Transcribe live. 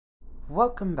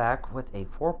Welcome back with a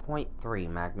 4.3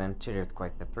 magnitude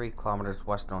earthquake at 3 kilometers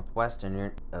west-northwest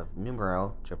of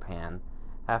Nemuro, Japan.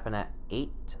 Happened at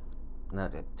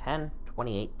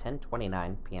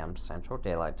 10:29 p.m. Central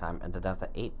Daylight Time and ended up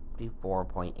at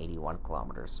 84.81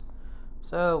 kilometers.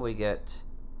 So we get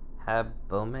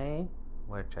Habome,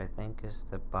 which I think is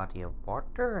the body of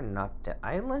water and not the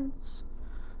islands.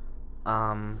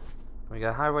 We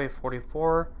got Highway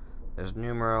 44. There's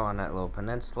Nemuro on that little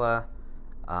peninsula.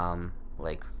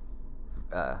 Lake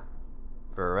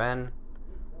Furen,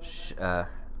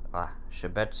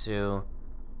 Shibetsu,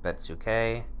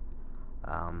 Betsuke,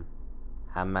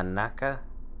 Hamanaka.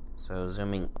 So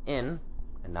zooming in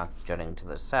and not jutting to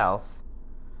the south,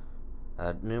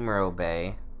 Nemuro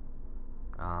Bay.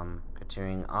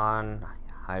 Continuing on,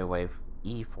 Highway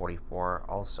E44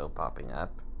 also popping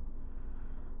up.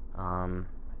 And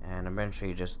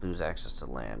eventually you just lose access to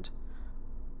land.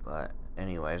 But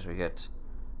anyways, we get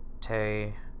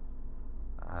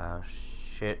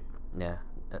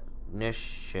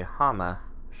Nishihama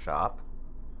shop,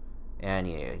 and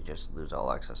yeah, you just lose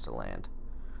all access to land.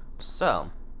 So,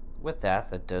 with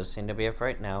that does seem to be it for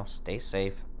right now. Stay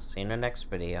safe. See you in the next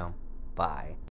video. Bye.